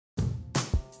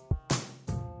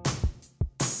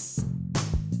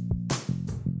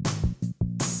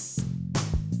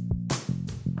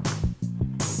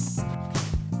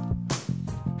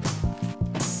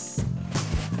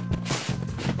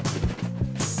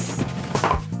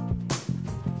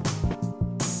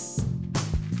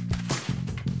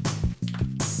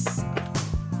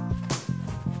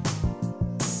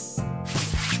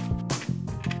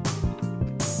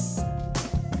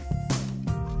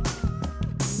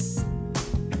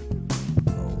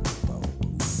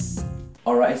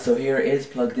Alright, so here it is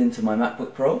plugged into my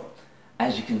MacBook Pro.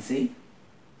 As you can see,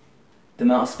 the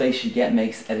amount of space you get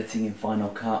makes editing in Final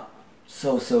Cut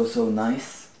so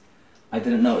nice. I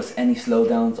didn't notice any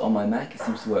slowdowns on my Mac. It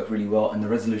seems to work really well, and the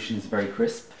resolution is very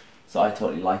crisp, so I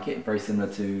totally like it. Very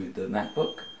similar to the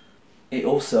MacBook. It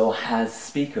also has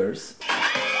speakers.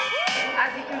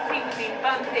 As you can see, we've been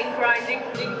bumping, grinding,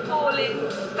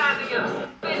 falling, standing up,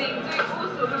 spinning, doing all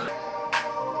sorts of...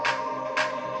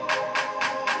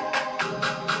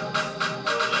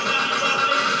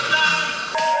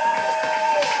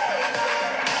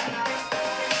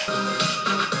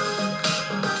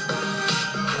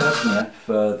 Personally, I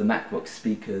prefer the MacBook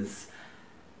speakers,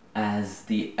 as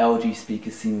the LG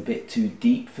speakers seem a bit too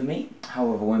deep for me.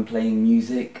 However, when playing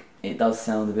music, it does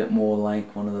sound a bit more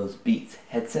like one of those Beats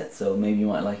headsets, so maybe you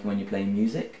might like it when you're playing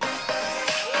music.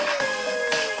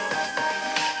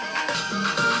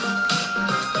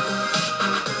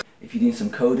 If you're doing some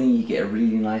coding, you get a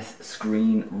really nice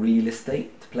screen real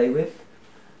estate to play with.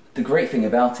 The great thing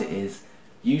about it is,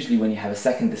 usually when you have a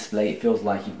second display, it feels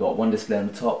like you've got one display on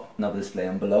the top, another display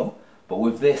on below. But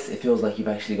with this, it feels like you've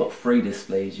actually got three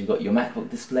displays. You've got your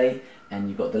MacBook display, and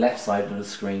you've got the left side of the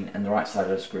screen and the right side of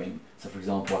the screen. So for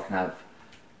example, I can have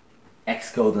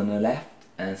Xcode on the left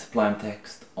and Sublime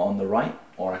Text on the right,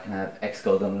 or I can have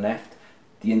Xcode on the left,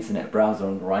 the internet browser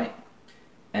on the right,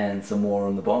 and some more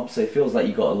on the bottom. So it feels like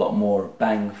you got a lot more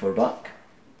bang for a buck.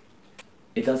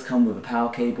 It does come with a power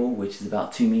cable, which is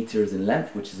about 2 meters in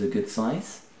length, which is a good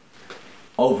size.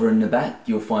 Over in the back,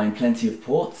 you'll find plenty of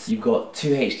ports. You've got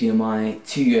 2 HDMI,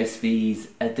 2 USBs,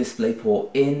 a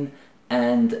DisplayPort in,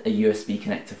 and a USB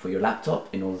connector for your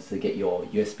laptop in order to get your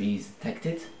USBs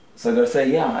detected. So I gotta say,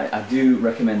 yeah, I do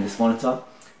recommend this monitor.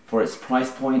 For its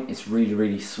price point, it's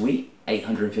really sweet,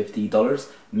 $850.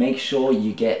 Make sure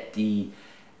you get the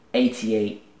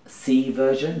 88C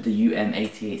version, the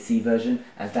UM88C version,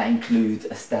 as that includes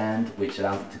a stand which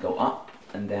allows it to go up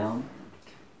and down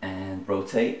and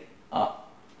rotate up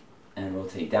and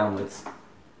rotate downwards,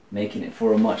 making it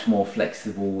for a much more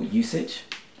flexible usage.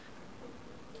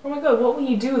 Oh my god, what will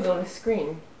you do with on the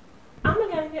screen? I'm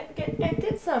gonna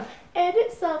edit some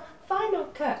Final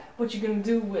Cut. What you gonna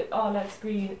do with all that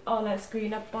screen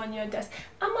up on your desk?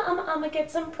 I'ma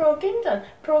get some programming done.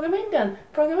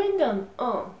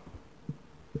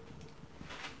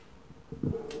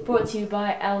 Brought to you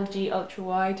by LG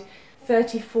Ultrawide,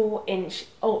 34-inch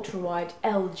Ultrawide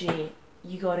LG.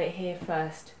 You got it here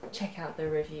first. Check out the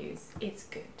reviews. It's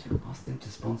good. Ask them to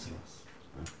sponsor us.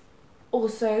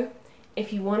 Also,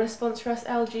 if you want to sponsor us,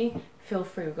 LG, feel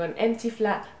free. We've got an empty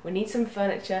flat. We need some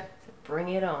furniture, so bring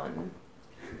it on.